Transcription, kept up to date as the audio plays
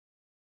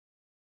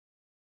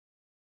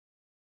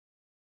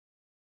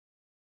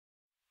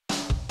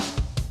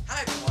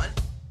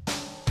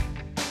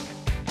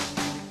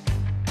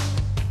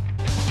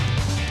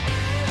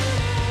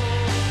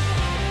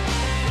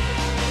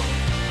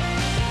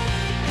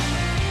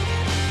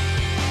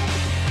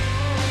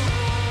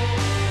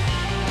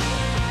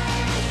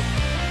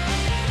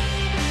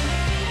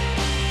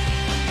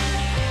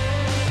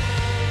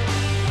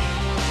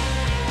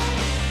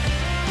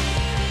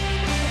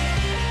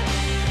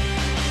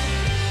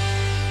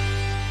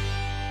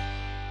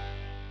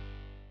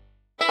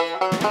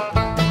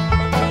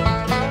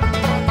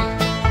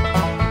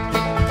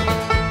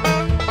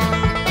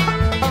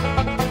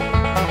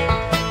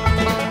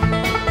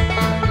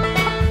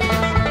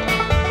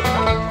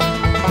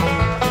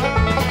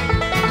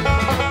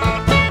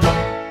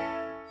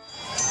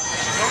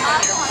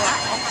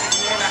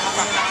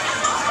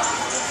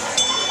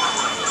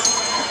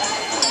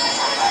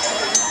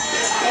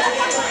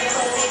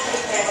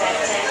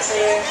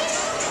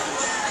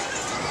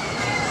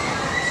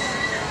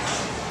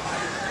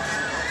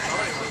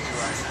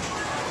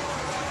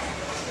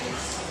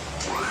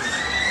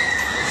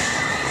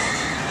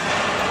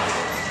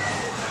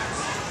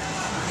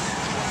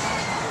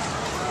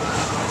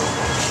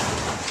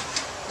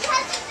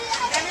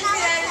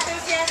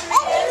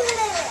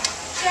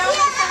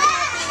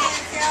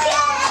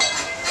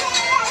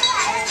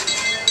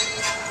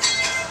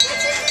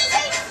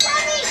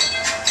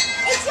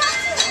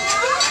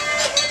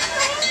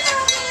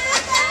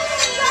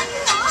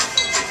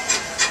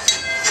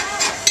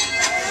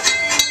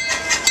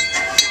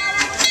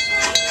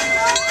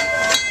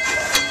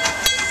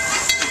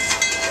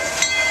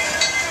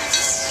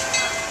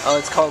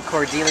it's called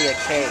Cordelia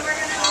Cave.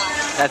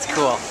 That's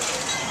cool.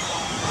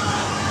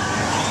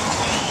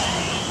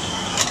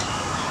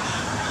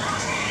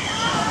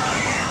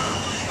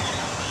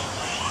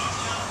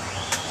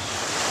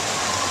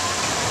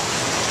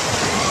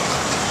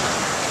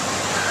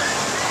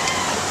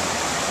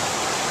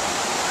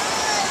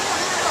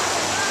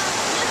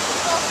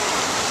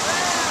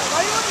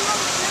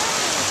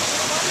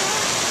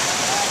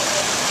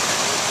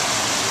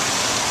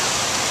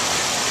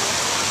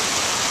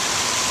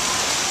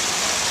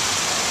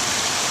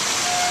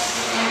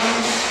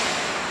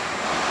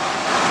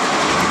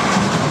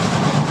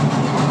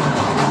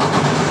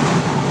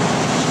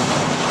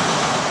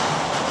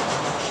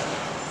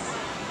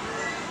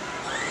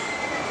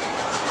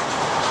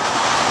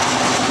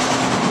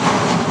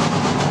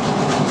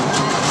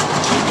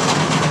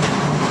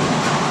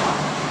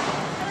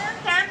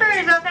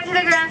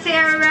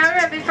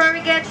 Before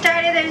we get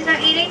started, there's no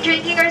eating,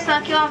 drinking, or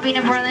smoking while being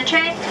aboard the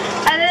train.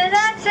 Other than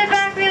that, sit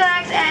back,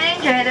 relax, and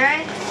enjoy the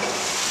ride.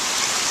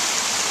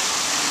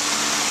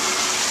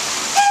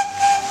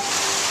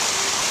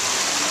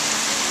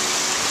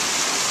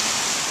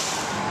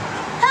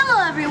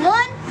 Hello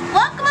everyone,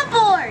 welcome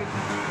aboard.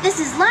 This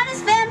is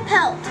Linus Van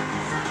Pelt.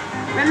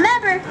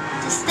 Remember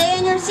to stay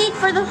in your seat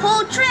for the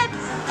whole trip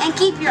and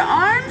keep your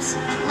arms,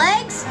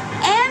 legs,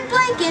 and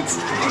blankets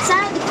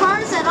inside the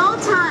cars at all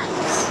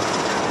times.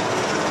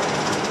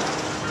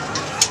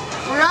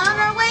 We're on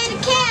our way to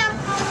camp.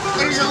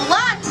 There's a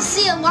lot to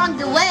see along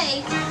the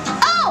way.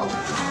 Oh,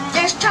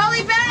 there's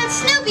Charlie Brown and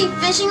Snoopy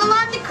fishing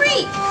along the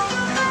creek.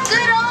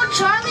 Good old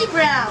Charlie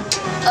Brown.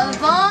 Of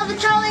all the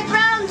Charlie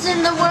Browns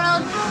in the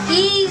world,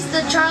 he's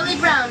the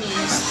Charlie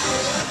Browniest.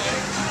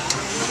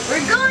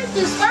 We're going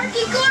through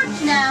Sparky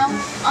Gorge now,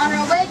 on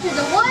our way to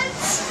the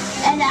woods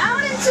and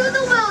out into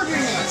the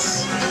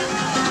wilderness.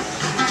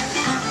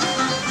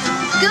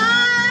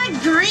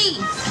 Good grief!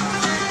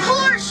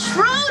 Poor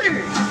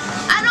Schroeder!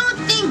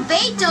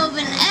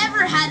 Beethoven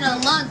ever had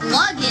to lug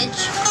luggage.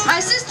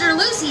 My sister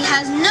Lucy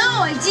has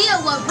no idea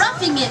what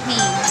roughing it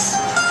means.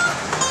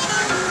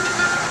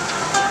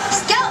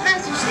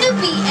 Scoutmaster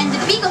Snoopy and the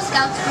Beagle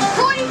Scouts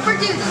reporting for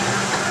duty.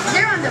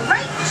 They're on the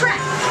right track.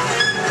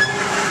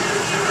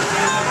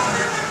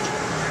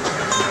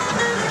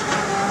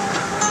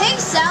 Hey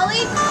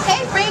Sally,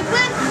 hey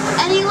Franklin,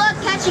 any luck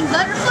catching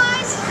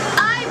butterflies?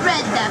 I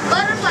read that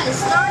butterflies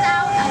start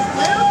out as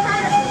little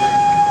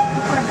caterpillars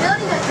before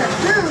building a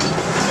cocoon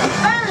and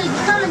finally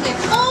becoming a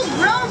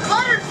full-grown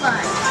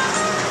butterfly.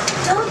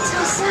 Don't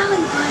tell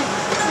Sally, but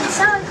since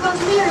Sally calls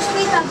me her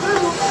sweet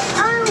baboo,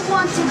 I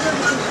want to build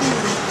a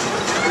cocoon.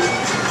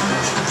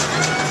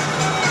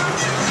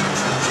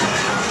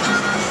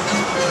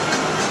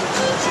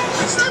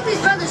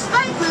 Snoopy's brother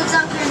Spike lives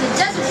out here in the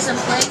desert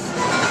someplace,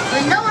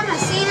 but no one has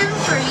seen him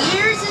for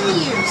years and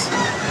years.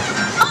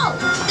 Oh,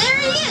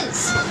 there he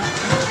is!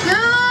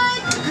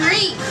 Good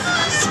grief!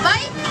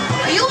 Spike,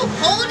 are you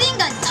holding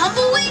a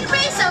tumbleweed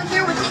race out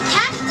here with the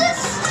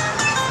cactus?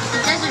 The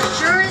desert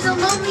sure is a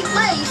lonely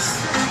place.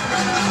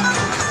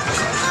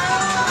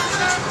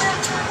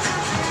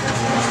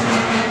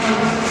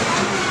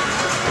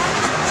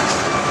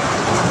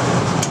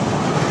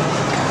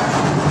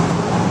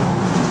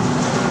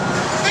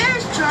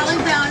 There's Charlie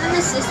Brown and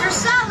his sister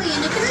Sally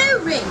in a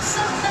canoe race.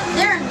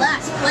 They're in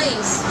last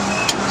place.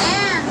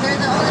 And they're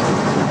the only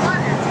people in the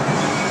water.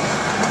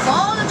 Of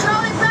all the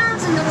Charlie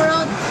Browns in the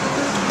world,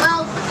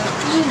 well,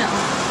 you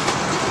know.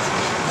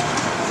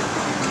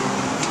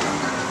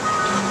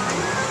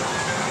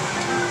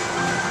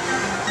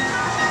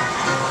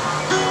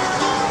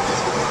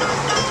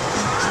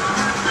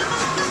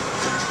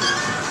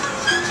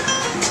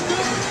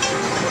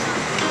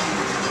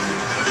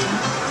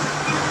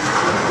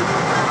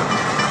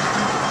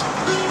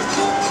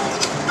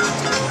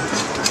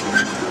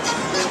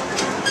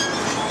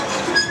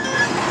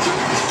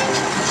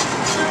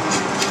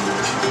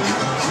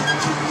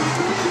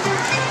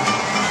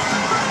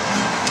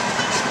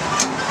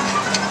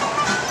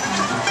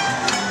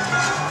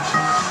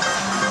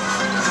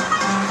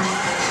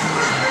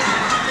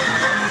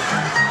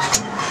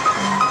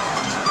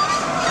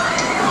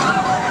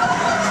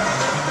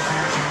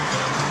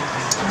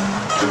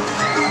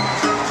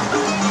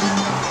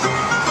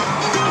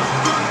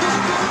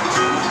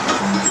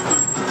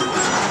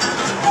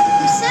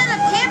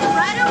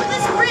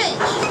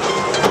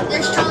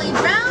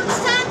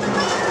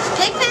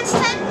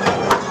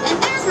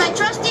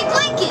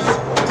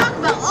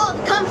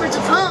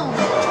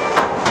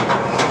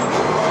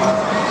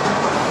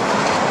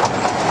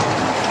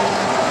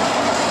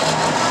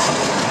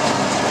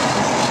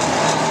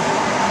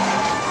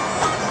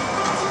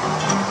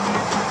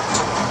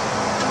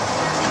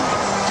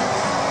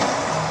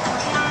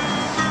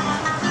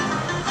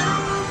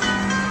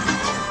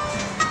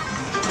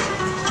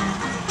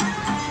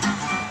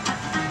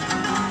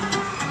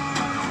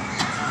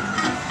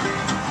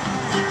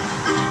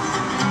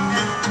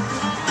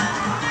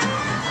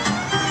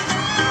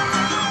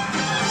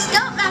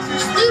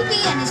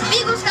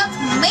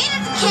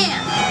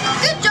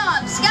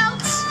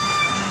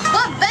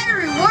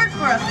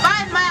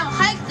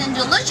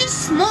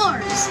 delicious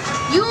s'mores.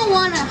 You will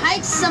want to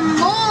hike some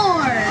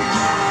more.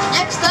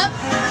 Next up,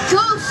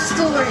 Ghost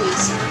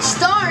Stories,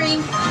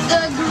 starring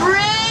the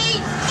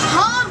Great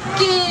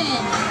Pumpkin.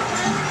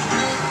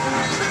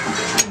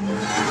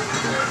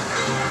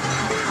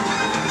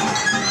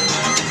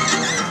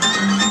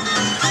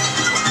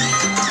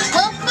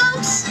 Well,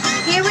 folks,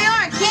 here we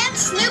are at Camp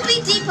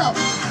Snoopy Depot.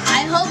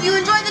 I hope you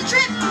enjoyed the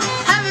trip.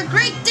 Have a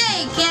great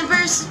day,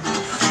 campers.